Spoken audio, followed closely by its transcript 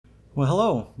Well,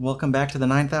 hello. Welcome back to the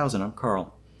 9000. I'm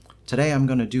Carl. Today I'm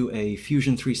going to do a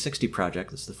Fusion 360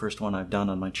 project. This is the first one I've done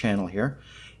on my channel here.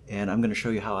 And I'm going to show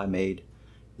you how I made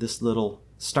this little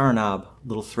star knob,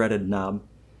 little threaded knob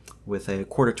with a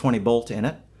 1/4 bolt in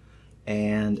it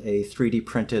and a 3D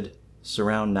printed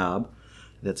surround knob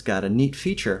that's got a neat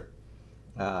feature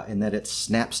in that it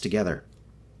snaps together.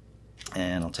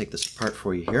 And I'll take this apart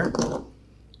for you here.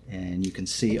 And you can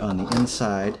see on the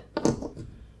inside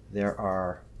there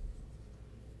are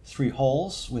 3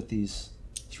 holes with these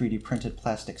 3D printed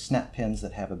plastic snap pins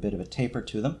that have a bit of a taper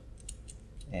to them.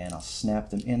 And I'll snap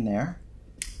them in there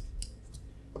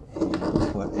and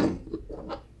put a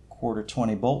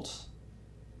 1/4 bolt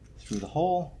through the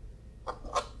hole.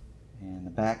 And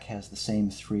the back has the same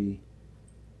 3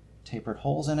 tapered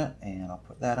holes in it, and I'll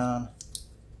put that on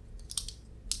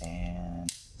and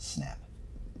snap.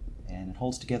 And it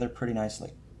holds together pretty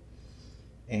nicely.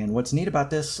 And what's neat about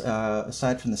this,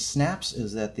 aside from the snaps,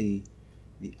 is that the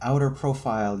outer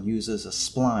profile uses a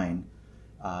spline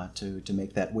to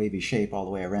make that wavy shape all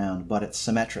the way around, but it's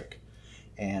symmetric.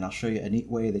 And I'll show you a neat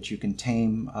way that you can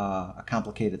tame a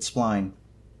complicated spline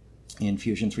in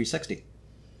Fusion 360.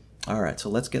 Alright, so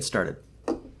let's get started.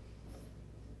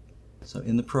 So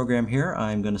in the program here,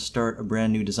 I'm going to start a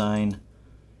brand new design,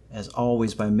 as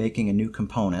always, by making a new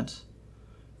component.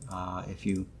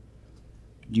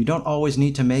 You don't always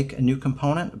need to make a new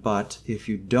component, but if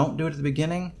you don't do it at the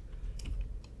beginning,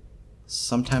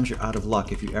 sometimes you're out of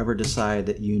luck if you ever decide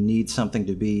that you need something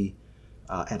to be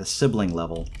at a sibling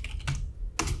level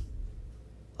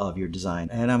of your design.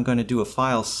 And I'm going to do a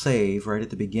file save right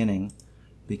at the beginning,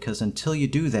 because until you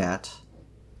do that,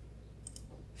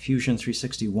 Fusion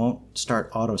 360 won't start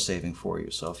auto-saving for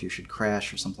you. So if you should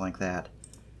crash or something like that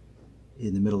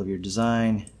in the middle of your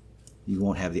design, you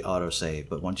won't have the auto-save.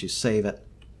 But once you save it,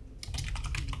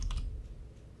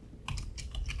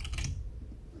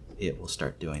 it will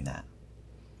start doing that.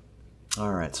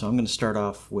 Alright, so I'm going to start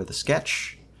off with a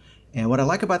sketch. And what I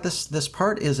like about this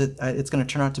part is it's going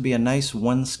to turn out to be a nice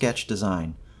one sketch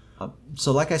design.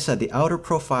 So like I said, the outer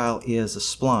profile is a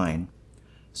spline.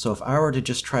 So if I were to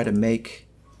just try to make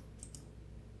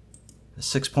a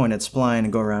 6-pointed spline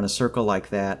and go around a circle like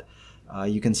that,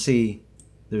 you can see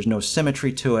there's no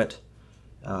symmetry to it.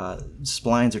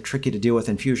 Splines are tricky to deal with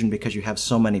in Fusion because you have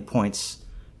so many points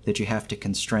that you have to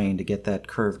constrain to get that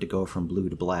curve to go from blue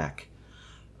to black.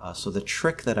 So the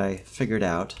trick that I figured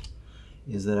out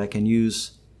is that I can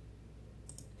use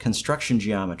construction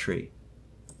geometry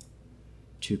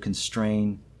to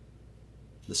constrain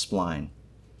the spline.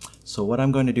 So what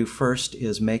I'm going to do first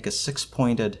is make a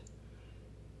 6-pointed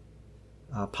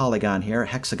polygon here, a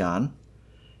hexagon.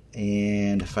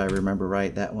 And if I remember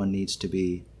right, that one needs to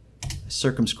be a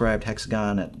circumscribed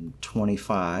hexagon at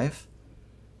 25.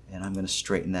 And I'm going to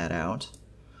straighten that out.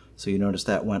 So you notice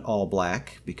that went all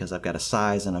black because I've got a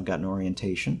size and I've got an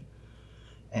orientation.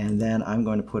 And then I'm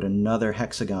going to put another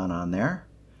hexagon on there.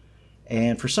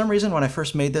 And for some reason, when I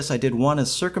first made this, I did one as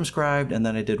circumscribed and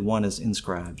then I did one as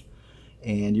inscribed.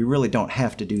 And you really don't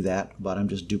have to do that, but I'm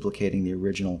just duplicating the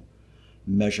original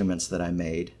measurements that I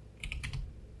made.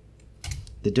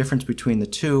 The difference between the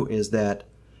two is that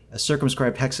a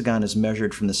circumscribed hexagon is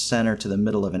measured from the center to the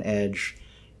middle of an edge,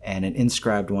 and an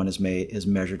inscribed one is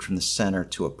measured from the center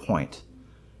to a point.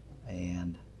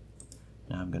 And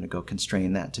now I'm going to go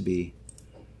constrain that to be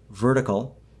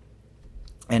vertical.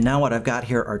 And now what I've got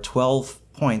here are 12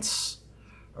 points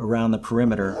around the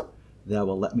perimeter that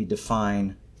will let me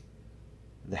define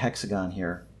the hexagon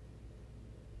here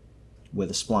with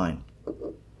a spline.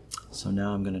 So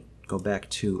now I'm going to go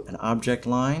back to an object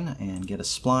line and get a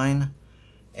spline,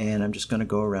 and I'm just going to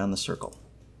go around the circle.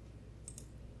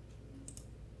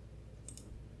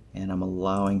 And I'm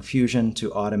allowing Fusion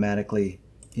to automatically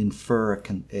infer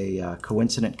a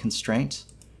coincident constraint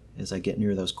as I get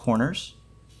near those corners.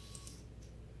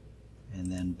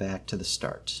 And then back to the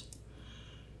start.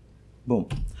 Boom.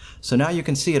 So now you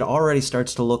can see it already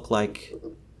starts to look like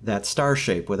that star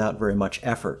shape without very much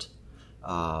effort,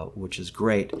 which is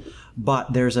great.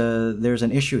 But there's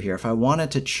an issue here. If I wanted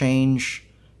to change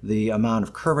the amount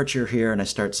of curvature here and I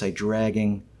start, say,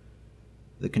 dragging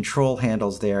the control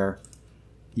handles there,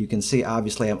 you can see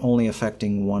obviously I'm only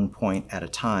affecting one point at a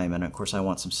time, and of course I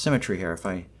want some symmetry here. If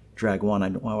I drag one, I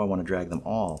want to drag them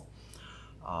all.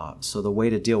 So the way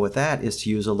to deal with that is to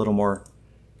use a little more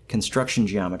construction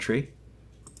geometry,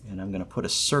 and I'm going to put a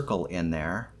circle in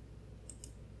there.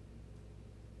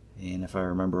 And if I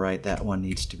remember right, that one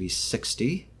needs to be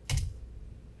 60.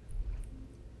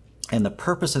 And the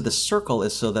purpose of the circle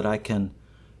is so that I can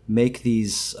make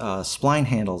these spline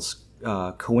handles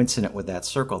coincident with that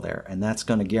circle there, and that's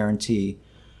going to guarantee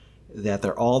that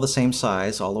they're all the same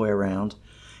size all the way around,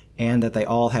 and that they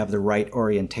all have the right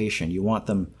orientation. You want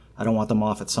them, I don't want them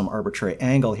off at some arbitrary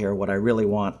angle here. What I really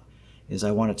want is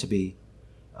I want it to be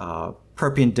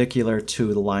perpendicular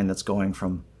to the line that's going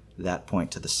from that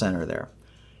point to the center there.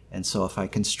 And so if I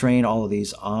constrain all of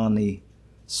these on the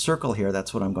circle here,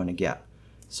 that's what I'm going to get.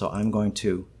 So I'm going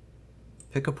to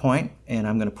pick a point and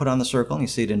I'm going to put on the circle, and you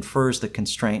see it infers the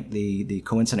constraint, the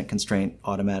coincident constraint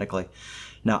automatically.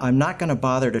 Now I'm not going to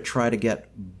bother to try to get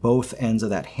both ends of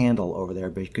that handle over there,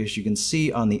 because you can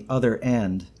see on the other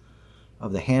end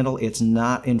of the handle it's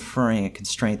not inferring a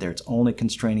constraint there, it's only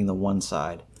constraining the one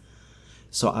side.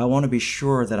 So I want to be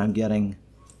sure that I'm getting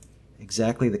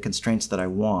exactly the constraints that I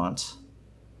want.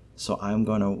 So I'm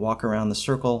going to walk around the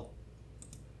circle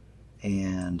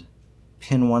and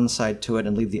pin one side to it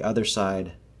and leave the other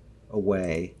side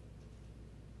away.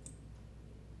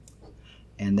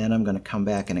 And then I'm going to come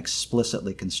back and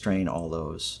explicitly constrain all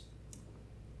those.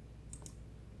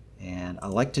 And I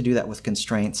like to do that with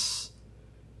constraints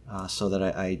so that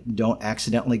I don't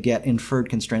accidentally get inferred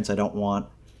constraints I don't want,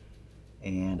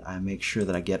 and I make sure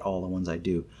that I get all the ones I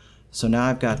do. So now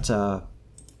I've got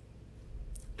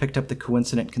picked up the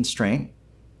coincident constraint,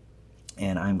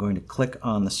 and I'm going to click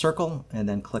on the circle and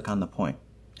then click on the point,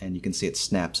 and you can see it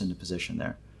snaps into position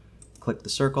there. Click the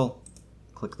circle,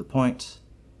 click the point,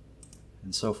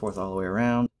 and so forth all the way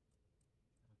around.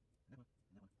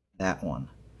 That one.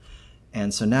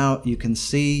 And so now you can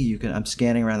see, I'm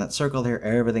scanning around that circle here,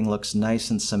 everything looks nice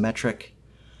and symmetric,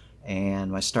 and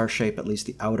my star shape, at least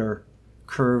the outer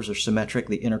curves are symmetric,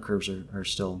 the inner curves are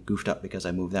still goofed up because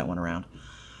I moved that one around.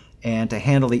 And to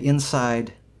handle the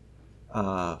inside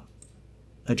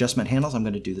adjustment handles, I'm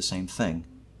going to do the same thing.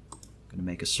 I'm going to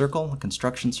make a circle, a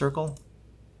construction circle,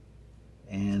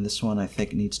 and this one I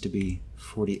think needs to be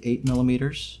 48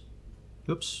 millimeters.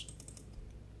 Oops,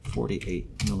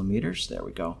 48 millimeters, there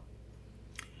we go.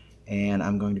 And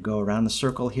I'm going to go around the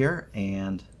circle here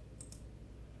and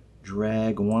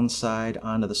drag one side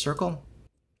onto the circle.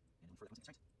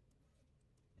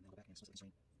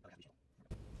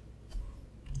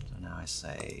 So now I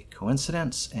say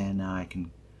coincidence, and now I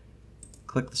can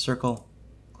click the circle,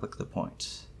 click the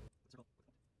point.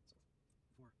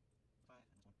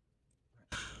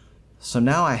 So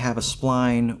now I have a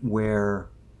spline where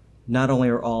not only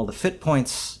are all the fit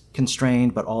points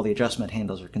constrained, but all the adjustment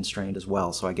handles are constrained as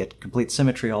well. So I get complete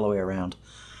symmetry all the way around.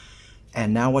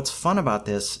 And now what's fun about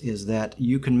this is that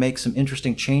you can make some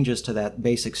interesting changes to that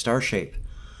basic star shape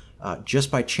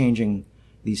just by changing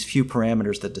these few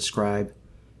parameters that describe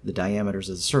the diameters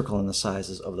of the circle and the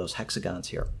sizes of those hexagons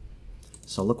here.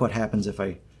 So look what happens if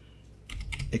I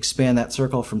expand that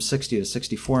circle from 60 to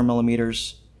 64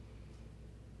 millimeters.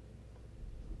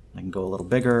 I can go a little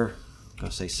bigger, go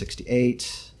say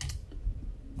 68.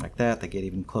 Like that, they get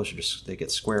even closer to, they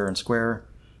get squarer and squarer.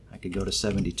 I could go to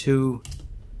 72,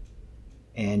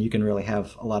 and you can really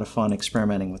have a lot of fun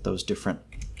experimenting with those different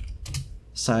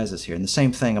sizes here. And the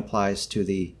same thing applies to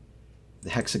the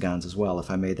hexagons as well. If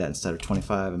I made that instead of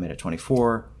 25, I made it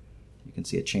 24. You can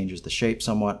see it changes the shape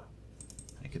somewhat.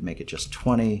 I could make it just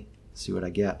 20, see what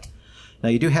I get. Now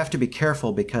you do have to be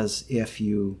careful, because if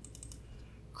you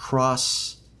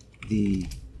cross the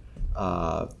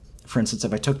for instance,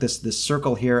 if I took this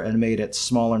circle here and made it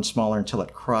smaller and smaller until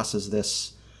it crosses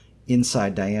this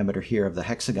inside diameter here of the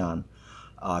hexagon,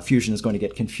 Fusion is going to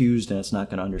get confused and it's not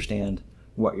going to understand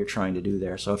what you're trying to do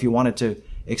there. So if you wanted to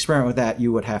experiment with that,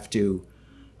 you would have to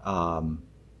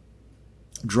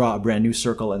draw a brand new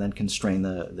circle and then constrain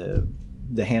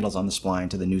the handles on the spline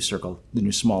to the new circle, the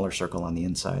new smaller circle on the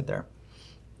inside there.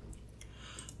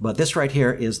 But this right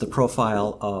here is the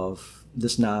profile of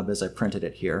this knob as I printed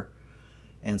it here.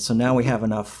 And so now we have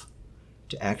enough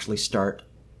to actually start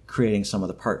creating some of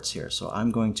the parts here. So I'm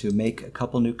going to make a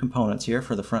couple new components here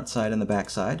for the front side and the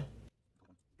back side.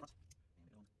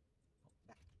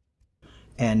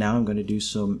 And now I'm going to do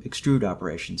some extrude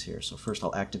operations here. So first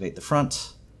I'll activate the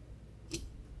front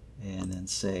and then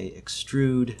say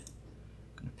extrude.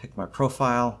 I'm going to pick my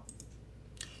profile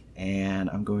and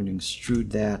I'm going to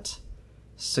extrude that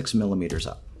 6 millimeters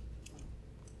up.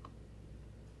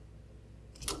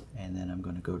 And then I'm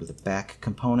going to go to the back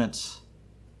component,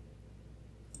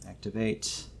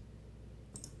 activate,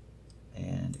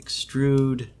 and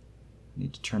extrude. I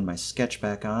need to turn my sketch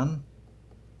back on.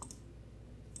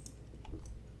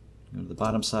 Go to the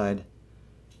bottom side,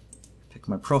 pick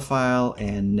my profile,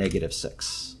 and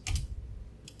 -6.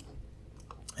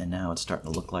 And now it's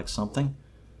starting to look like something.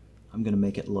 I'm going to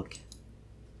make it look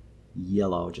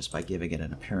yellow just by giving it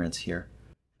an appearance here.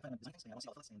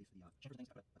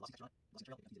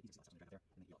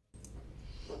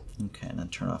 Okay, and then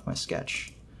turn off my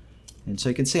sketch. And so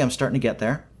you can see I'm starting to get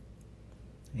there.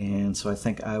 And so I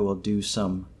think I will do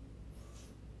some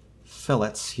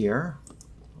fillets here.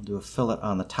 I'll do a fillet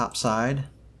on the top side.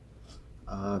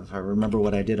 If I remember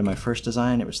what I did in my first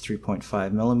design, it was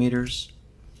 3.5 millimeters.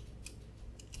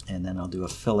 And then I'll do a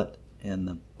fillet in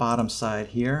the bottom side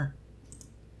here.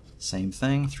 Same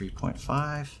thing,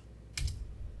 3.5.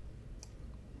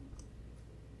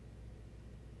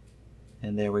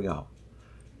 And there we go.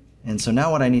 And so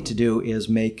now what I need to do is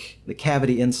make the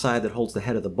cavity inside that holds the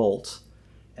head of the bolt,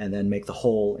 and then make the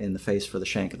hole in the face for the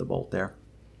shank of the bolt there.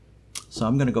 So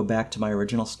I'm going to go back to my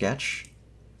original sketch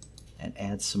and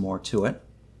add some more to it.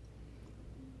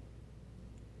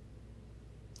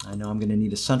 I know I'm going to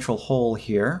need a central hole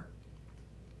here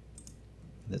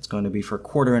that's going to be for a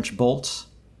 1/4 inch bolt,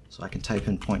 so I can type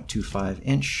in 0.25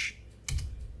 inch.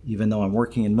 Even though I'm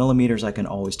working in millimeters, I can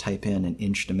always type in an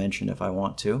inch dimension if I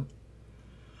want to.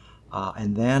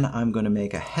 And then I'm going to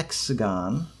make a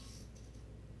hexagon,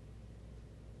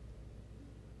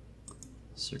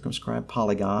 circumscribed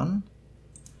polygon.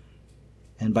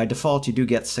 And by default, you do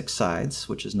get 6 sides,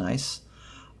 which is nice.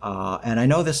 And I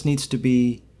know this needs to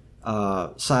be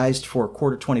sized for a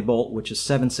 1/4-20 bolt, which is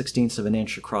 7/16 of an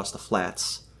inch across the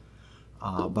flats.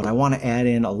 But I want to add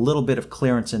in a little bit of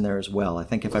clearance in there as well. I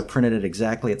think if I printed it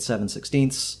exactly at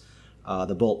 7/16,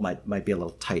 the bolt might be a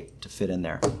little tight to fit in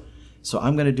there. So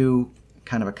I'm going to do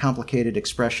kind of a complicated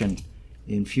expression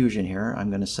in Fusion here. I'm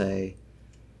going to say,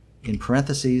 in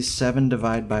parentheses, 7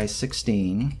 divided by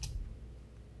 16.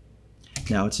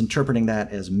 Now it's interpreting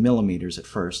that as millimeters at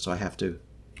first, so I have to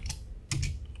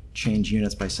change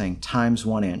units by saying times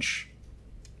 1 inch.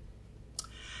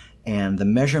 And the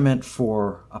measurement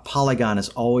for a polygon is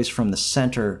always from the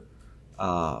center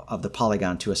of the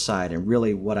polygon to a side, and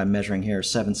really what I'm measuring here is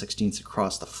 7/16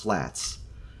 across the flats.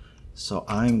 So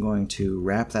I'm going to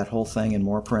wrap that whole thing in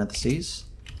more parentheses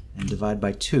and divide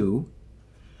by 2.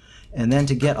 And then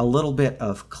to get a little bit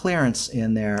of clearance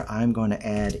in there, I'm going to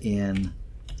add in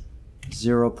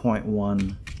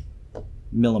 0.1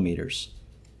 millimeters.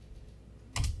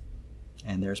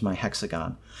 And there's my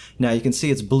hexagon. Now you can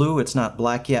see it's blue, it's not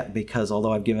black yet, because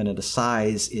although I've given it a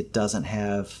size, it doesn't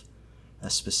have a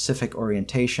specific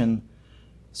orientation.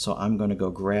 So I'm going to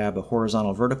go grab a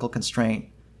horizontal vertical constraint,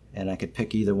 and I could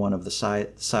pick either one of the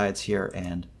sides here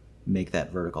and make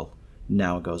that vertical.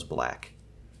 Now it goes black.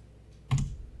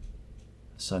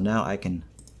 So now I can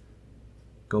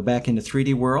go back into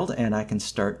 3D World and I can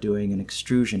start doing an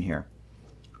extrusion here.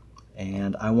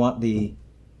 And I want the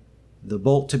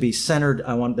bolt to be centered.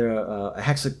 I want there a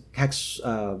hex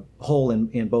hole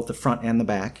in both the front and the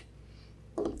back.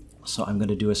 So I'm going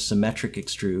to do a symmetric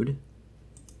extrude.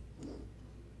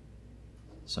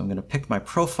 So I'm going to pick my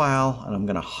profile and I'm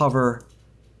going to hover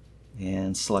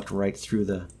and select right through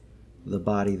the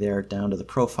body there down to the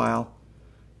profile.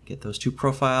 Get those 2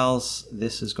 profiles.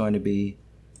 This is going to be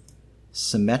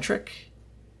symmetric.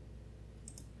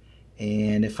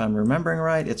 And if I'm remembering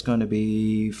right, it's going to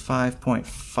be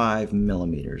 5.5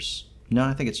 millimeters. No,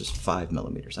 I think it's just 5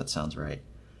 millimeters. That sounds right.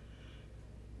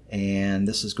 And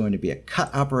this is going to be a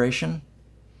cut operation.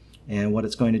 And what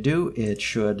it's going to do, it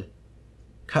should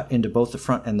cut into both the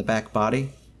front and the back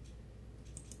body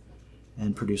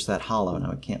and produce that hollow.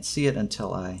 Now I can't see it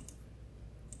until I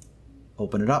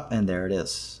open it up, and there it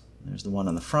is. There's the one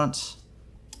on the front,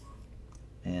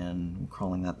 and I'm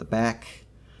calling that the back.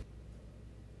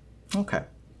 Okay,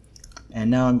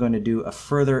 and now I'm going to do a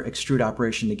further extrude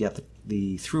operation to get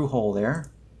the through hole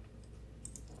there,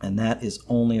 and that is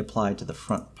only applied to the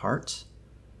front part.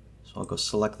 So I'll go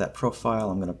select that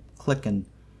profile. I'm going to click and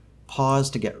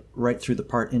pause to get right through the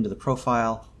part into the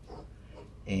profile,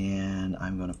 and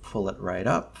I'm going to pull it right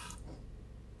up,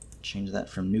 change that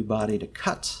from new body to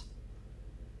cut,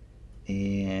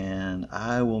 and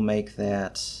I will make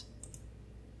that,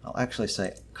 I'll actually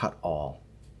say cut all.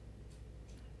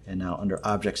 And now under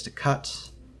objects to cut,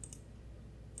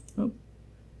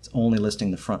 it's only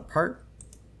listing the front part,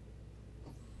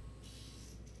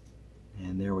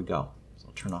 and there we go. So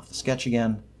I'll turn off the sketch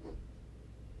again.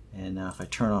 And now if I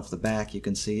turn off the back, you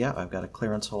can see, yeah, I've got a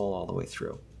clearance hole all the way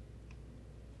through.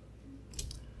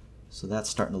 So that's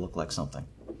starting to look like something.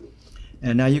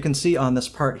 And now you can see on this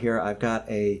part here, I've got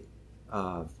a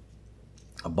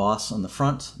boss on the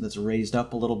front that's raised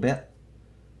up a little bit.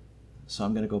 So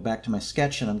I'm going to go back to my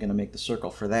sketch and I'm going to make the circle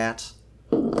for that.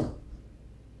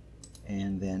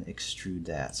 And then extrude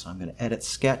that. So I'm going to edit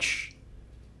sketch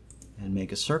and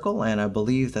make a circle. And I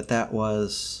believe that that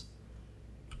was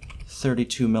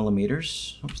 32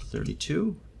 millimeters. Oops,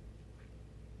 32.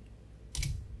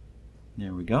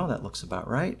 There we go. That looks about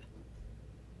right.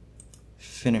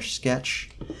 Finish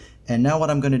sketch. And now what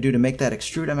I'm going to do to make that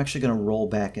extrude, I'm actually going to roll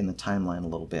back in the timeline a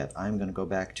little bit. I'm going to go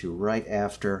back to right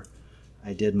after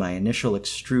I did my initial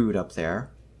extrude up there.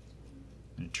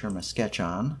 I'm going to turn my sketch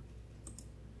on.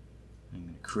 I'm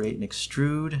going to create an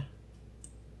extrude.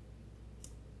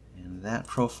 And that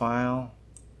profile,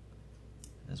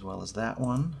 as well as that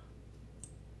one,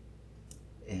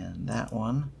 and that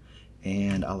one.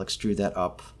 And I'll extrude that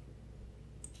up,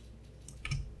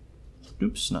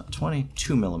 oops, not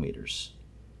 22 millimeters.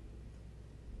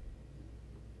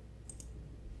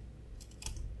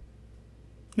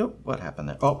 Nope, what happened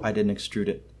there? Oh, I didn't extrude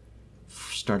it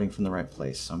starting from the right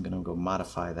place. So I'm going to go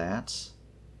modify that.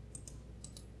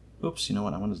 Oops, you know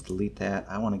what? I want to delete that.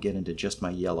 I want to get into just my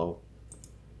yellow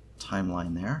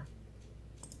timeline there.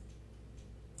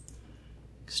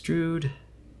 Extrude.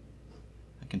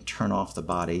 I can turn off the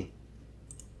body.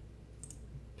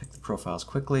 Pick the profiles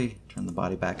quickly, turn the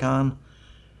body back on.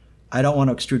 I don't want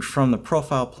to extrude from the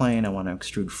profile plane. I want to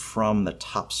extrude from the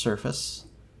top surface.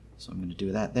 So I'm going to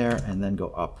do that there and then go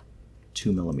up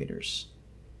 2 millimeters.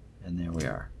 And there we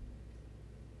are.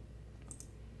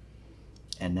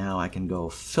 And now I can go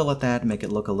fillet that, make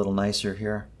it look a little nicer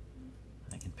here.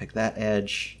 I can pick that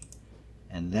edge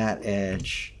and that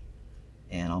edge,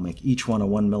 and I'll make each one a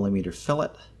 1 millimeter fillet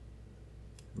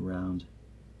around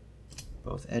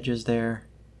both edges there.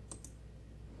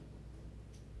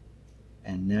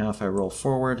 And now if I roll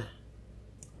forward,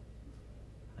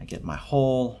 I get my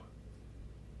hole,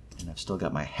 and I've still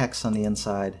got my hex on the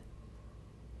inside.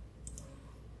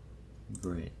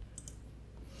 Great.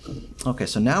 Okay,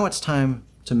 so now it's time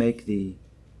to make the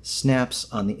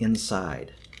snaps on the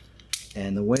inside.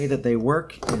 And the way that they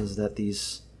work is that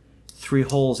these 3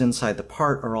 holes inside the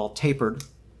part are all tapered,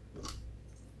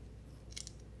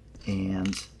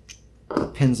 and the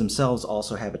pins themselves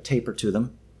also have a taper to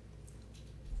them.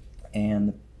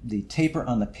 And the taper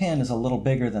on the pin is a little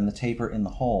bigger than the taper in the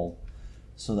hole,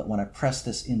 so that when I press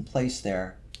this in place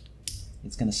there,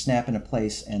 it's going to snap into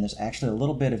place, and there's actually a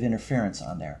little bit of interference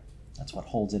on there. That's what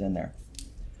holds it in there.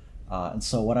 And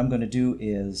so what I'm going to do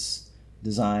is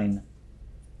design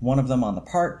one of them on the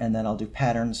part, and then I'll do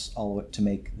patterns all the way to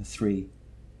make the 3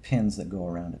 pins that go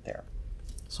around it there.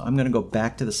 So I'm going to go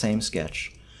back to the same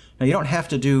sketch. Now you don't have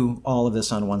to do all of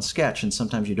this on one sketch, and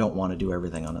sometimes you don't want to do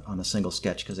everything on a single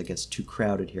sketch because it gets too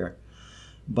crowded here.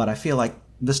 But I feel like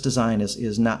this design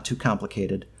is not too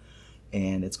complicated,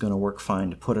 and it's going to work fine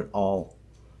to put it all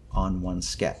on one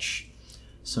sketch.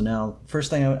 So now first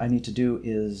thing I need to do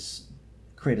is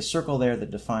create a circle there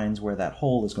that defines where that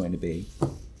hole is going to be.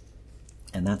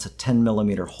 And that's a 10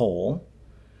 millimeter hole.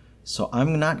 So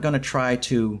I'm not going to try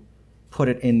to put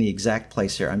it in the exact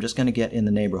place here. I'm just going to get in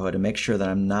the neighborhood and make sure that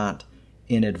I'm not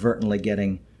inadvertently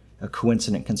getting a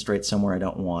coincident constraint somewhere I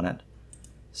don't want it.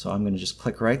 So I'm going to just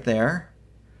click right there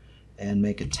and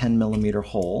make a 10 millimeter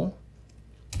hole.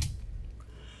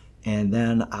 And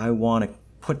then I want to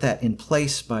put that in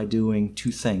place by doing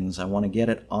 2 things. I want to get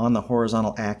it on the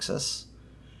horizontal axis.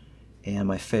 And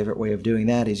my favorite way of doing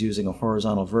that is using a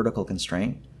horizontal vertical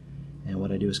constraint. And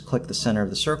what I do is click the center of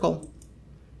the circle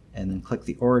and then click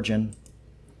the origin,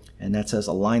 and that says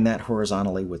align that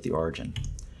horizontally with the origin.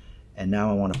 And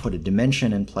now I want to put a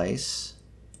dimension in place,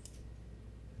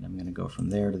 and I'm going to go from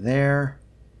there to there,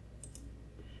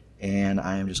 and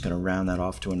I am just going to round that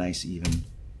off to a nice even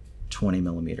 20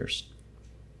 millimeters.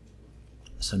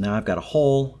 So now I've got a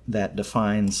hole that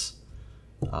defines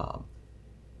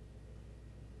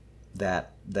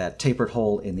that tapered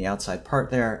hole in the outside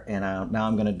part there, and now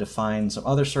I'm going to define some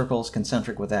other circles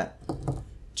concentric with that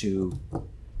to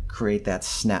create that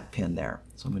snap pin there.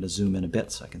 So I'm going to zoom in a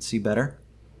bit so I can see better,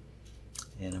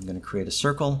 and I'm going to create a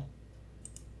circle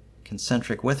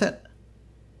concentric with it,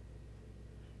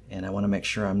 and I want to make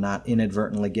sure I'm not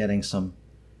inadvertently getting some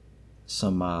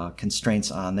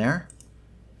constraints on there.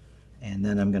 And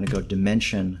then I'm going to go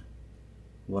dimension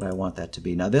what I want that to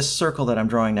be. Now this circle that I'm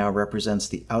drawing now represents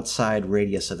the outside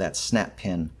radius of that snap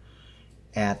pin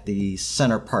at the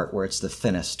center part where it's the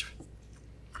thinnest.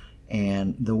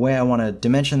 And the way I want to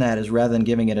dimension that is, rather than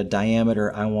giving it a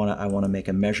diameter, I want to make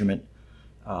a measurement.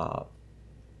 I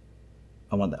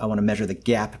want to measure the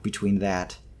gap between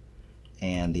that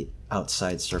and the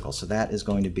outside circle. So that is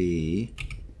going to be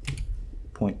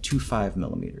 0.25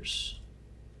 millimeters.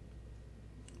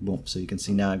 Boom. So you can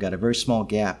see now I've got a very small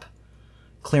gap,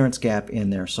 clearance gap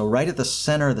in there. So right at the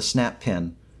center of the snap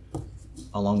pin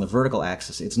along the vertical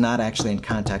axis, it's not actually in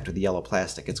contact with the yellow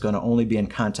plastic. It's going to only be in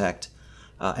contact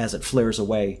as it flares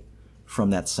away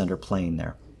from that center plane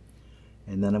there.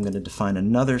 And then I'm going to define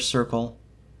another circle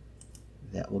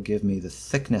that will give me the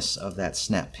thickness of that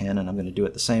snap pin, and I'm going to do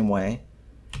it the same way.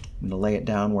 I'm going to lay it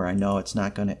down where I know it's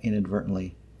not going to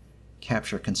inadvertently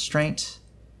capture constraint,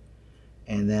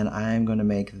 and then I'm going to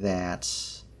make that,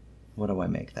 what do I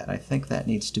make that? I think that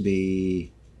needs to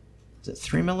be, is it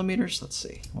 3 millimeters? Let's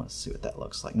see. Let's see what that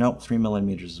looks like. Nope, 3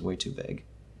 millimeters is way too big.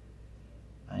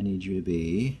 I need you to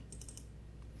be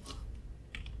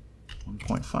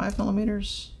 1.5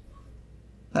 millimeters.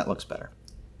 That looks better.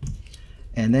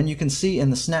 And then you can see in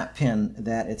the snap pin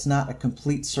that it's not a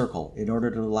complete circle. In order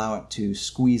to allow it to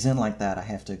squeeze in like that, I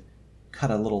have to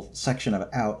cut a little section of it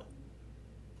out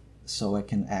so it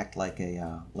can act like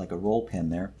a roll pin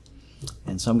there.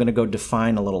 And so I'm going to go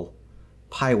define a little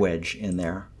pie wedge in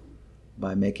there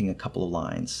by making a couple of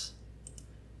lines.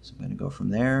 So I'm going to go from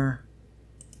there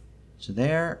to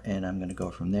there, and I'm going to go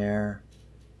from there,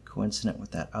 coincident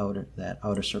with that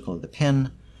outer circle of the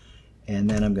pin, and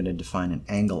then I'm going to define an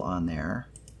angle on there.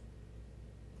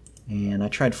 And I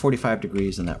tried 45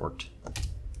 degrees, and that worked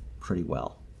pretty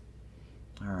well.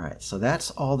 All right, so that's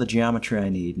all the geometry I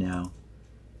need now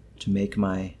to make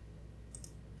my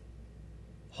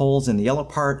holes in the yellow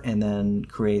part and then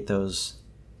create those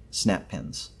snap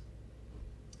pins.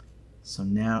 So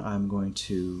now I'm going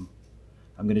to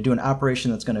do an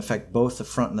operation that's going to affect both the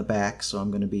front and the back, so I'm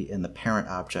going to be in the parent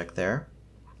object there.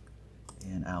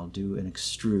 And I'll do an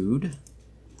extrude.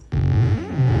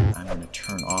 I'm going to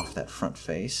turn off that front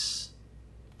face.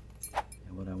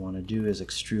 And what I want to do is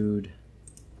extrude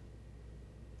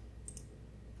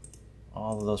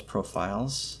all of those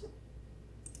profiles.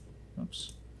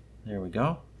 Oops, there we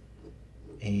go.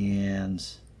 And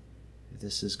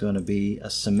this is going to be a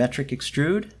symmetric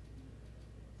extrude.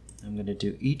 I'm going to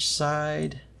do each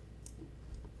side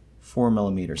 4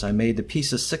 millimeters. I made the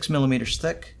pieces 6 millimeters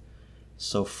thick,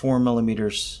 so 4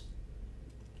 millimeters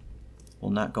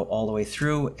will not go all the way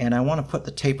through, and I want to put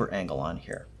the taper angle on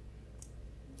here.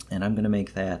 And I'm going to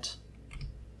make that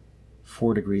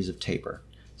 4 degrees of taper.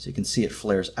 So you can see it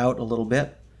flares out a little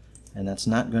bit, and that's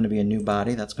not going to be a new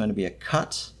body, that's going to be a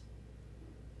cut.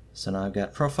 So now I've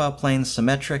got profile plane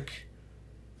symmetric,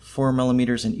 4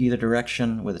 millimeters in either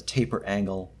direction with a taper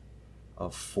angle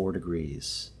of 4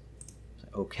 degrees.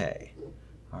 Okay.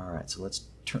 Alright, so let's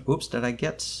turn, oops, did I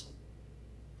get,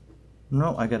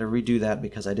 no, I got to redo that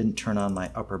because I didn't turn on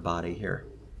my upper body here.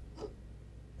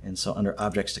 And so under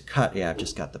objects to cut, yeah, I've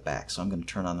just got the back, so I'm going to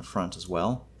turn on the front as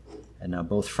well. And now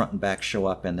both front and back show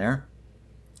up in there,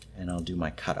 and I'll do my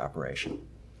cut operation.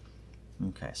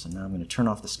 Okay, so now I'm going to turn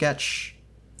off the sketch,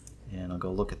 and I'll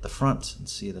go look at the front and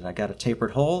see that I got a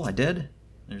tapered hole. I did.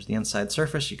 There's the inside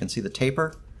surface. You can see the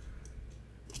taper.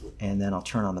 And then I'll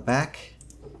turn on the back,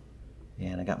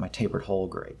 and I got my tapered hole.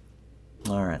 Great.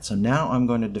 Alright, so now I'm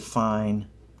going to define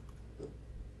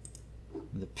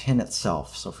the pin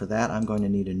itself. So for that I'm going to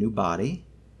need a new body,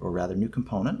 or rather new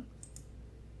component.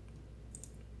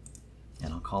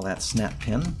 And I'll call that snap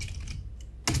pin.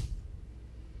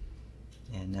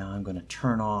 And now I'm going to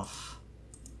turn off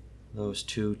those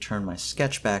two, turn my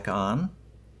sketch back on,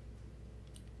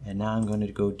 and now I'm going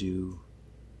to go do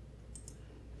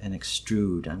an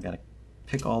extrude. I'm going to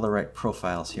pick all the right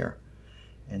profiles here.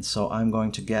 And so I'm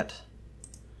going to get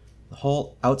the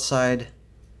whole outside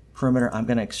perimeter. I'm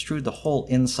going to extrude the whole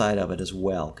inside of it as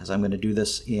well, because I'm going to do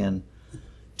this in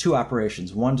 2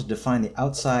 operations. One to define the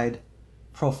outside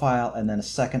profile, and then a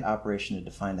second operation to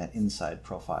define that inside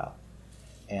profile.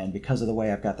 And because of the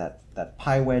way I've got that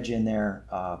pie wedge in there,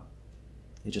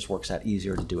 it just works out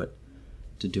easier to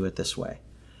do it this way.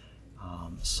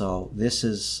 So this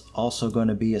is also going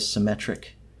to be a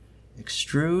symmetric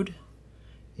extrude.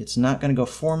 It's not going to go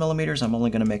 4 millimeters. I'm only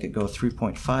going to make it go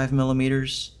 3.5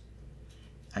 millimeters.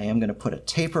 I am going to put a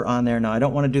taper on there. Now I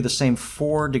don't want to do the same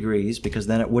 4 degrees because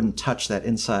then it wouldn't touch that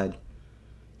inside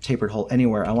tapered hole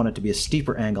anywhere. I want it to be a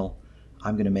steeper angle.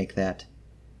 I'm going to make that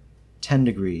 10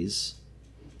 degrees.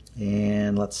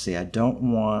 And let's see, I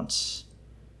don't want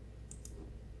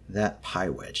that pie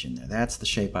wedge in there. That's the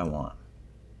shape I want.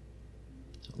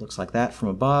 So it looks like that from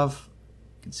above.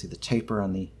 You can see the taper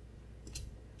on the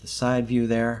side view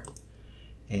there.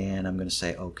 And I'm going to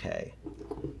say OK.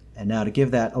 And now to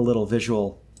give that a little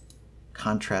visual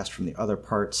contrast from the other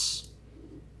parts,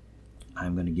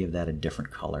 I'm going to give that a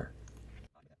different color.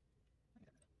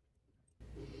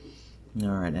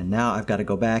 Alright, and now I've got to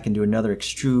go back and do another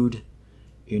extrude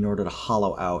in order to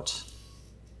hollow out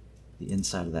the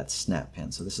inside of that snap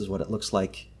pin. So this is what it looks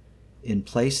like in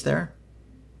place there.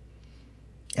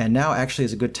 And now actually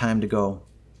is a good time to go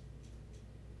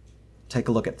take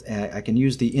a look at, I can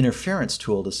use the interference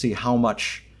tool to see how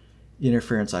much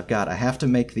interference I've got. I have to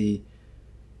make the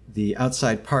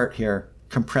outside part here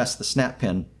compress the snap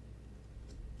pin,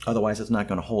 otherwise it's not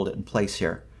going to hold it in place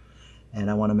here. And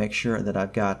I want to make sure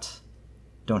that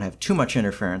don't have too much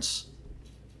interference.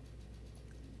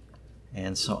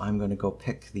 And so I'm going to go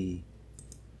pick the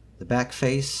back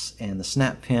face and the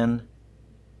snap pin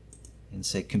and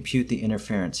say compute the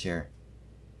interference here.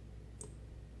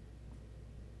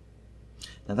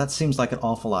 Now that seems like an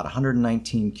awful lot,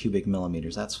 119 cubic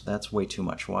millimeters. That's way too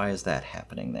much. Why is that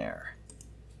happening there?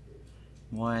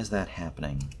 Why is that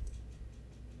happening?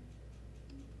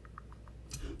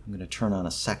 I'm going to turn on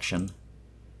a section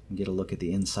and get a look at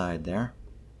the inside there.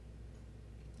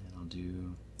 And I'll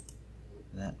do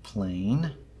that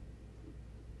plane.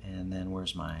 And then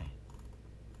where's my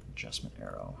adjustment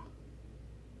arrow?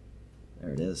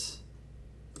 There it is.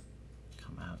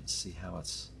 Come out and see how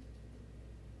it's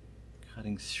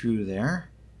cutting through there.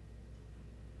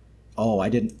 Oh, I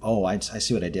didn't. Oh, I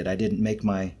see what I did. I didn't make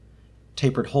my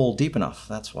tapered hole deep enough.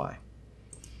 That's why.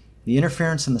 The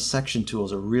interference and the section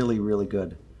tools are really, really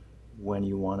good when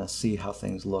you want to see how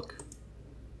things look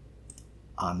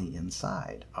on the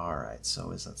inside. All right, so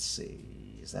let's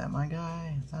see. Is that my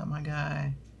guy? Is that my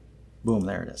guy? Boom,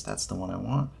 there it is. That's the one I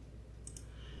want.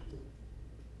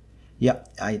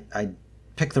 Yep, I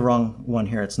picked the wrong one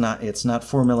here. It's not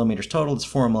 4 millimeters total. It's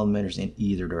 4 millimeters in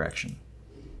either direction.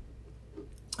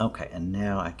 Okay, and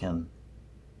now I can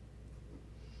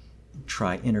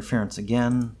try interference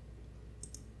again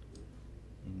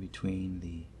in between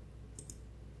the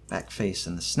back face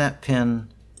and the snap pin.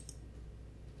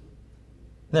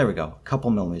 There we go, a couple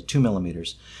millimeters, 2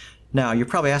 millimeters. Now you're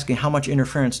probably asking how much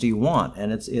interference do you want,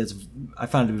 and I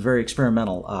found it to be very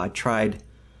experimental.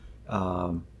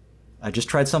 I just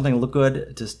tried something to look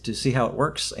good to see how it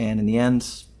works, and in the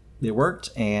end it worked.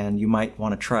 And you might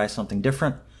want to try something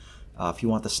different. If you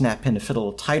want the snap pin to fit a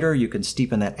little tighter, you can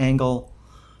steepen that angle.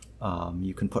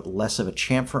 You can put less of a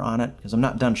chamfer on it, because I'm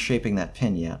not done shaping that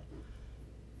pin yet.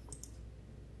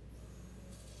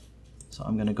 So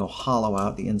I'm going to go hollow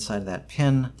out the inside of that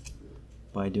pin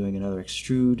by doing another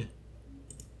extrude.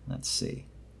 Let's see.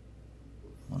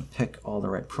 I want to pick all the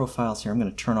right profiles here. I'm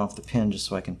going to turn off the pin just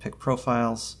so I can pick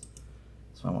profiles.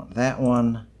 So I want that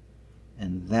one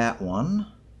and that one.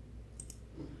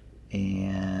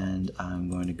 And I'm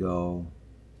going to go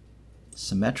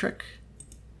symmetric.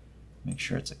 Make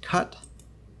sure it's a cut.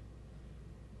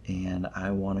 And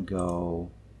I want to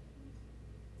go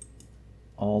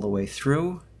all the way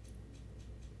through.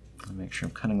 Make sure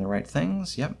I'm cutting the right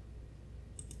things. Yep.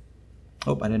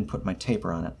 Oh, I didn't put my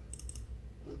taper on it.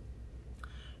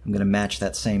 I'm going to match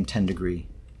that same 10-degree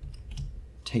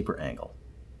taper angle.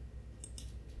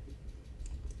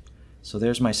 So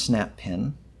there's my snap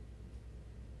pin.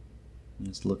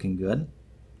 It's looking good.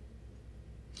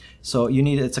 So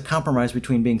it's a compromise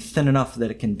between being thin enough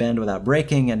that it can bend without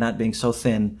breaking and not being so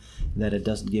thin that it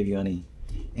doesn't give you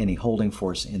any holding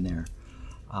force in there.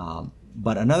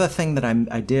 But another thing that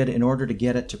I did in order to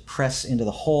get it to press into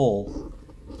the hole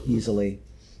easily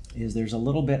is there's a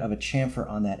little bit of a chamfer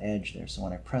on that edge there. So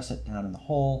when I press it down in the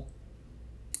hole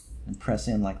and press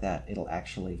in like that, it'll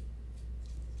actually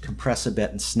compress a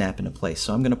bit and snap into place.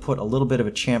 So I'm going to put a little bit of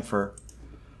a chamfer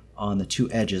on the two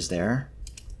edges there.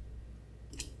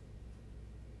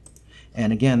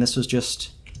 And again, this was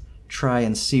just try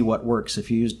and see what works.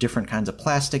 If you use different kinds of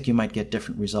plastic, you might get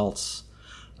different results.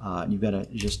 You've got to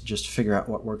just figure out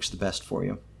what works the best for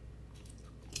you.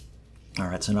 All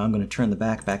right, so now I'm going to turn the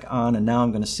back on, and now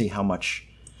I'm going to see how much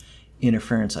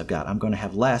interference I've got. I'm going to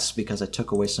have less because I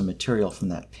took away some material from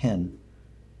that pin.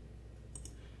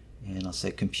 And I'll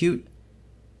say compute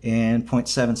and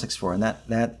 0.764, and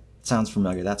that sounds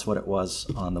familiar. That's what it was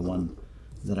on the one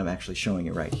that I'm actually showing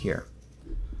you right here.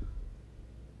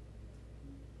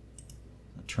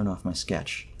 I'll turn off my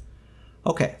sketch.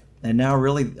 Okay. And now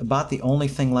really about the only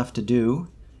thing left to do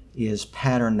is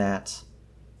pattern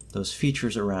those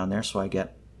features around there so I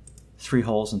get 3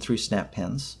 holes and 3 snap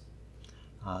pins.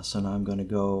 So now I'm going to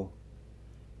go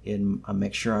in,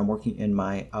 make sure I'm working in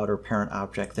my outer parent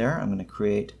object there. I'm going to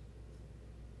create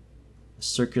a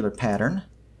circular pattern.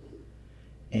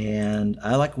 And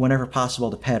I like whenever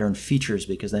possible to pattern features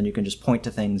because then you can just point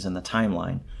to things in the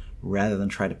timeline rather than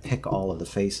try to pick all of the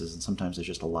faces, and sometimes there's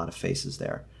just a lot of faces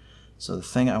there. So the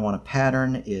thing I want to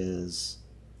pattern is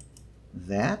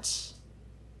that,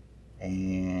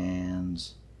 and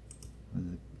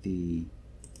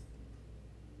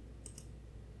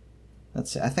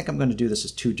let's see, I think I'm going to do this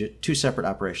as two separate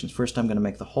operations. First I'm going to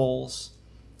make the holes,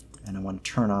 and I want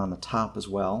to turn on the top as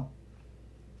well.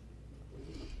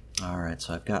 Alright,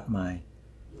 so I've got my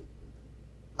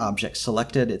object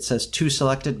selected. It says 2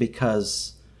 selected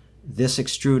because this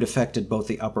extrude affected both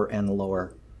the upper and the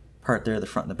lower part there, the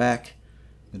front and the back.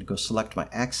 I'm going to go select my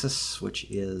axis, which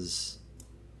is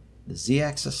the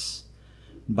z-axis.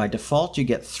 By default, you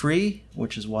get 3,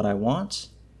 which is what I want.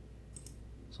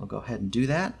 So I'll go ahead and do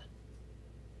that.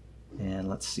 And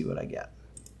let's see what I get.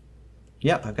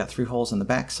 Yep, I've got 3 holes in the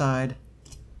back side.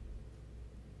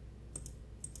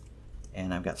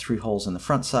 And I've got 3 holes in the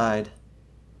front side.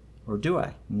 Or do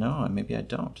I? No, maybe I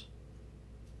don't.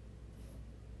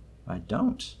 I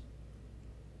don't.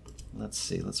 Let's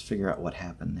see, let's figure out what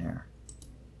happened there.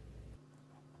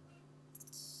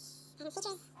 And the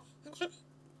features and the front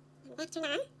and the back turned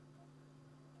on. And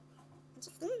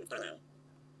just seeing what's going on.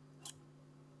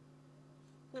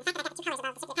 Now the fact that I've got the 2 colors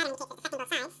above the circular pattern indicates that it's affecting both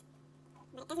sides.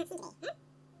 But it doesn't seem to be. Huh?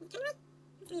 Is it kind of right?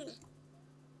 What's going on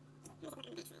there? How does it work on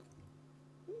the back side?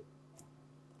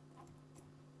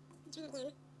 Try it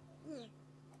again. Yeah.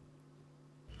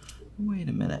 Wait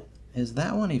a minute. Is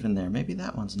that one even there? Maybe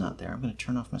that one's not there. I'm going to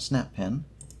turn off my snap pin.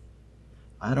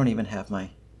 I don't even have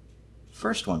my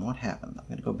first one. What happened? I'm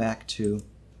going to go back to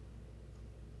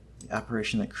the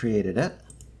operation that created it.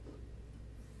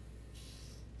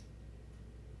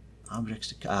 Objects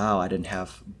to... Oh, I didn't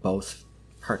have both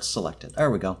parts selected.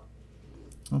 There we go.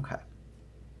 Okay.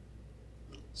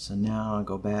 So now I'll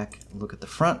go back and look at the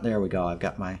front. There we go. I've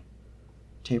got my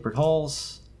tapered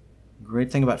holes.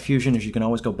 Great thing about Fusion is you can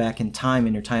always go back in time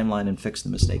in your timeline and fix the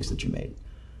mistakes that you made.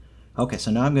 Okay, so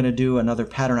now I'm going to do another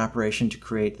pattern operation to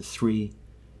create the 3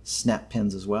 snap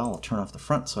pins as well. I'll turn off the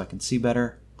front so I can see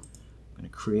better. I'm going to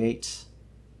create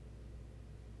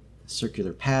a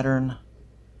circular pattern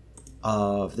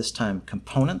of, this time,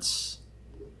 components.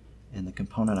 And the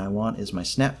component I want is my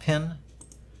snap pin.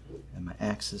 And my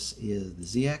axis is the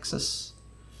z-axis.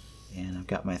 And I've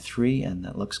got my 3, and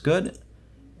that looks good.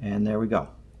 And there we go.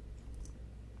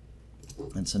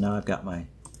 And so now I've got my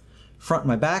front and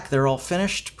my back. They're all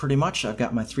finished pretty much. I've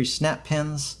got my 3 snap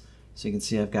pins. So you can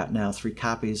see I've got now 3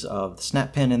 copies of the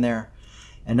snap pin in there.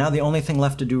 And now the only thing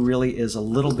left to do really is a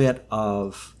little bit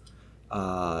of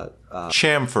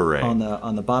chamfering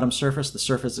on the bottom surface. The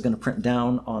surface is going to print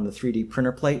down on the 3D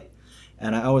printer plate.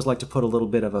 And I always like to put a little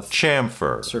bit of a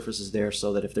chamfer surfaces there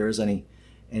so that if there is a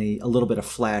little bit of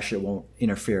flash, it won't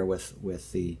interfere with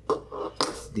the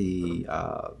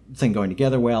thing going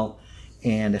together well.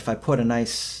 And if I put a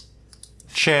nice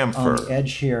chamfer on the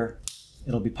edge here,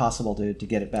 it'll be possible to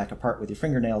get it back apart with your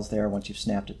fingernails there once you've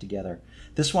snapped it together.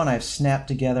 This one I've snapped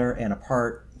together and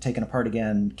apart, taken apart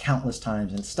again countless times,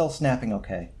 and it's still snapping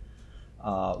okay.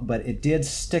 But it did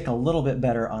stick a little bit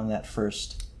better on that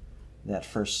first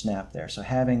snap there. So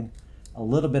having a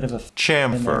little bit of a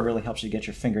chamfer in there really helps you get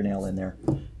your fingernail in there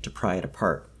to pry it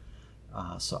apart.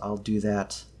 So I'll do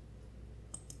that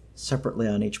separately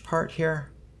on each part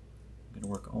here. I'm going to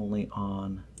work only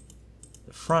on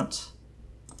the front,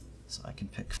 so I can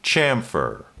pick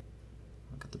chamfer.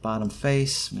 Look at the bottom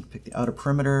face. I'm going to pick the outer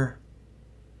perimeter,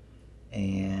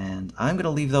 and I'm going to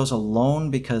leave those alone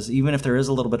because even if there is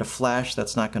a little bit of flash,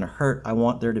 that's not going to hurt. I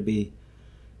want there to be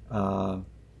some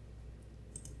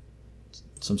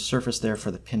surface there for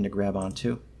the pin to grab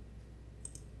onto.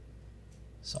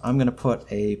 So I'm going to put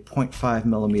a 0.5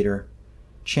 millimeter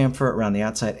chamfer around the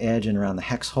outside edge and around the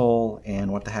hex hole,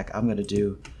 and what the heck, I'm going to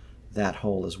do that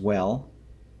hole as well.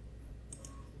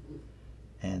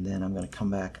 And then I'm going to come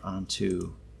back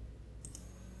onto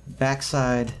the back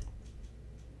side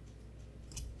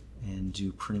and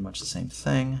do pretty much the same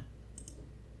thing.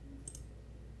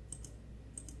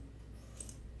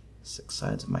 6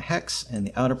 sides of my hex, and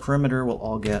the outer perimeter will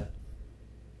all get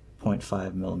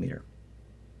 0.5 millimeter.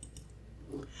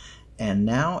 And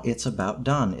now it's about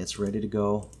done. It's ready to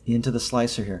go into the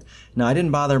slicer here. Now I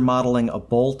didn't bother modeling a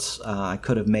bolt. I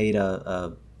could have made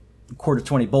a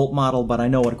 1/4-20 bolt model, but I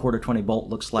know what a 1/4-20 bolt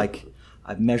looks like.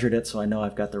 I've measured it, so I know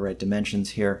I've got the right dimensions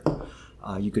here.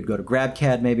 You could go to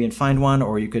GrabCAD maybe and find one,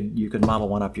 or you could model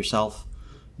one up yourself.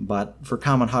 But for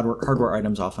common hardware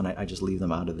items, often I just leave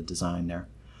them out of the design there.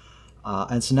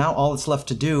 And so now all that's left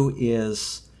to do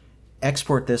is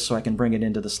export this so I can bring it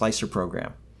into the slicer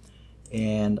program.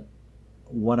 And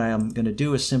what I am going to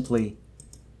do is simply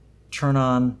turn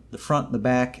on the front and the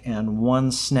back and 1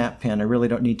 snap pin. I really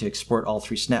don't need to export all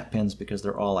 3 snap pins because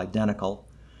they're all identical.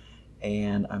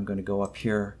 And I'm going to go up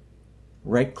here,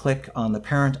 right click on the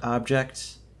parent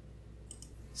object,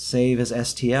 save as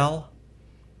STL.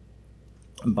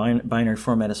 Binary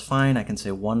format is fine. I can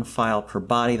say 1 file per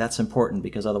body. That's important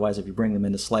because otherwise if you bring them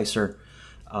into Slicer,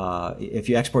 if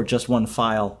you export just 1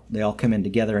 file, they all come in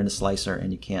together into Slicer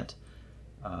and you can't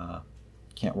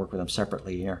work with them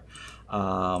separately here.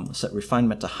 Set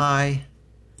refinement to high.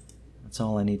 That's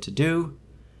all I need to do.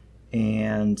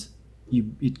 And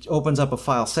it opens up a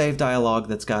file save dialog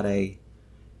that's got a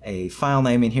file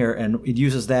name in here, and it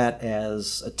uses that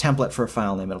as a template for a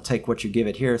file name. It'll take what you give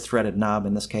it here, threaded knob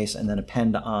in this case, and then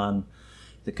append on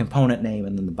the component name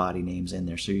and then the body names in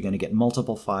there. So you're going to get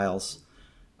multiple files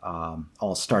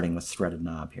all starting with threaded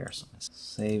knob here. So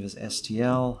save as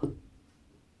STL.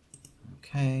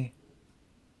 Okay.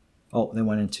 Oh, they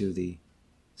went into the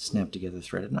Snap Together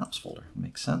Threaded Knobs folder.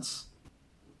 Makes sense.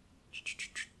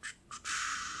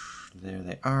 There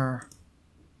they are.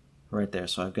 Right there.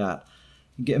 So I've got,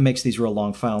 it makes these real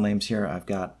long file names here. I've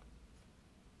got,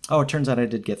 oh, it turns out I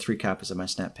did get 3 copies of my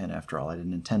snap pin after all. I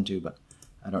didn't intend to, but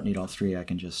I don't need all 3. I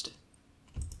can just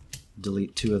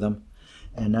delete 2 of them.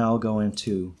 And now I'll go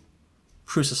into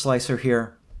Prusa Slicer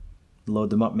here, load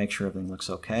them up, make sure everything looks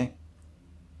okay.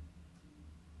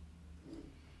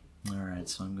 Alright,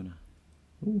 so I'm gonna,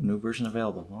 ooh, new version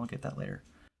available. Well, I'll get that later.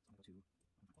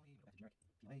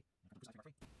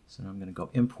 So now I'm gonna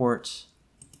go import.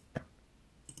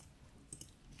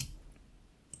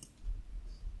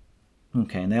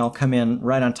 Okay, and they all come in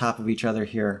right on top of each other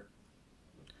here.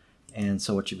 And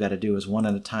so what you've got to do is one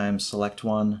at a time select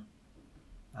one.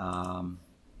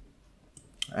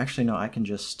 Actually, no, I can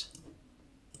just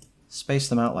space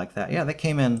them out like that. Yeah, they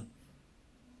came in.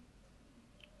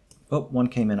 Oh, one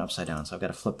came in upside down, so I've got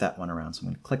to flip that one around. So I'm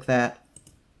going to click that.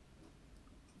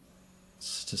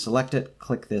 To select it,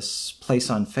 click this Place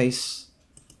on Face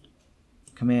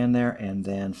command there, and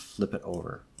then flip it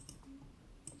over.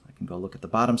 I can go look at the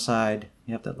bottom side.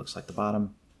 Yep, that looks like the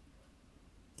bottom.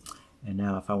 And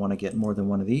now if I want to get more than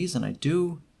one of these, and I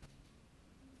do,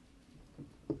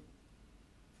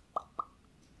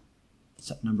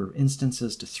 set number of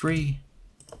instances to 3.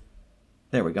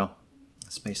 There we go.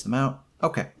 Space them out.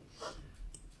 Okay.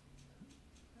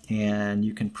 And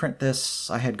you can print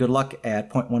this. I had good luck at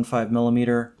 0.15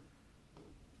 millimeter.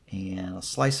 And I'll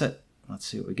slice it. Let's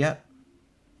see what we get.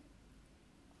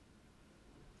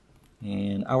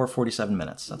 And hour 47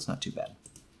 minutes. That's not too bad.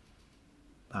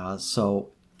 So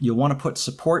you'll want to put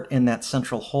support in that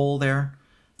central hole there.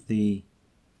 The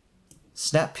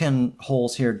snap pin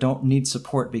holes here don't need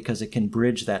support because it can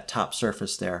bridge that top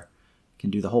surface there. It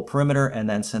can do the whole perimeter, and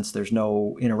then since there's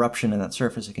no interruption in that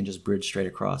surface, it can just bridge straight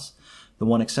across. The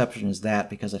one exception is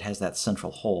that because it has that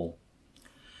central hole.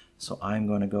 So I'm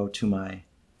going to go to my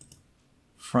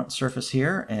front surface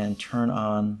here and turn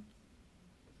on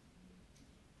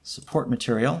support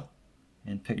material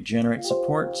and pick Generate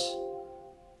Support.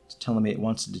 It's telling me it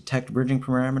wants to detect bridging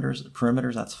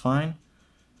perimeters. That's fine.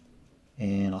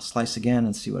 And I'll slice again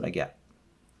and see what I get.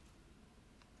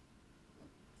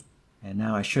 And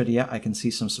now I should, yeah, I can see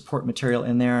some support material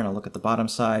in there, and I'll look at the bottom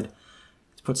side.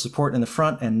 It's put support in the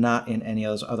front and not in any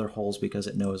of those other holes because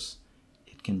it knows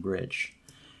it can bridge.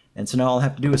 And so now all I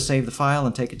have to do is save the file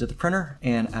and take it to the printer,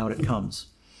 and out it comes.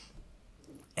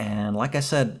 And like I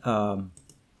said, a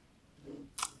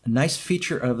nice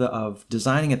feature of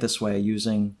designing it this way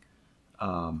using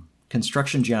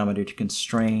construction geometry to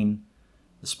constrain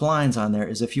the splines on there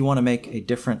is if you want to make a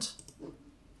different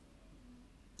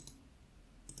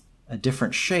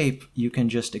shape, you can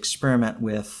just experiment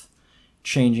with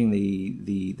changing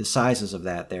the sizes of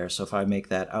that there. So if I make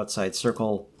that outside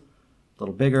circle a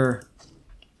little bigger,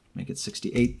 make it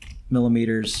 68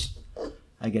 millimeters,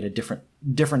 I get a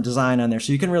different design on there.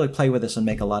 So you can really play with this and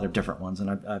make a lot of different ones,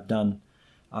 and I've done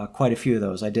quite a few of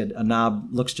those. I did a knob,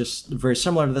 looks just very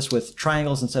similar to this with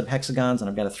triangles instead of hexagons, and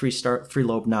I've got a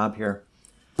 3-lobe knob here.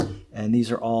 And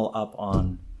these are all up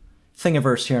on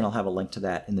Thingiverse here, and I'll have a link to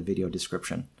that in the video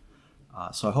description.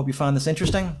 So I hope you found this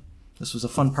interesting. This was a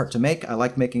fun part to make. I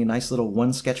like making a nice little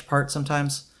one sketch part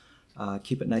sometimes.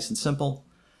 Keep it nice and simple,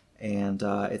 and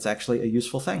it's actually a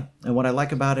useful thing. And what I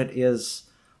like about it is,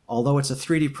 although it's a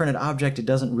 3D printed object, it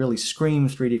doesn't really scream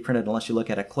 3D printed unless you look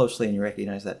at it closely and you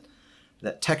recognize that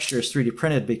that texture is 3D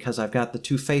printed, because I've got the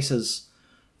two faces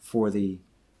for the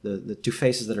two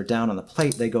faces that are down on the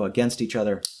plate. They go against each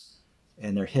other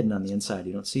and they're hidden on the inside.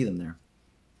 You don't see them there.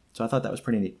 So I thought that was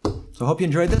pretty neat. So I hope you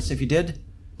enjoyed this. If you did,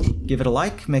 give it a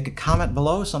like, make a comment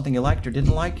below, something you liked or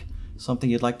didn't like,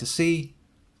 something you'd like to see.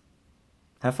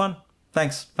 Have fun.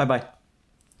 Thanks. Bye-bye.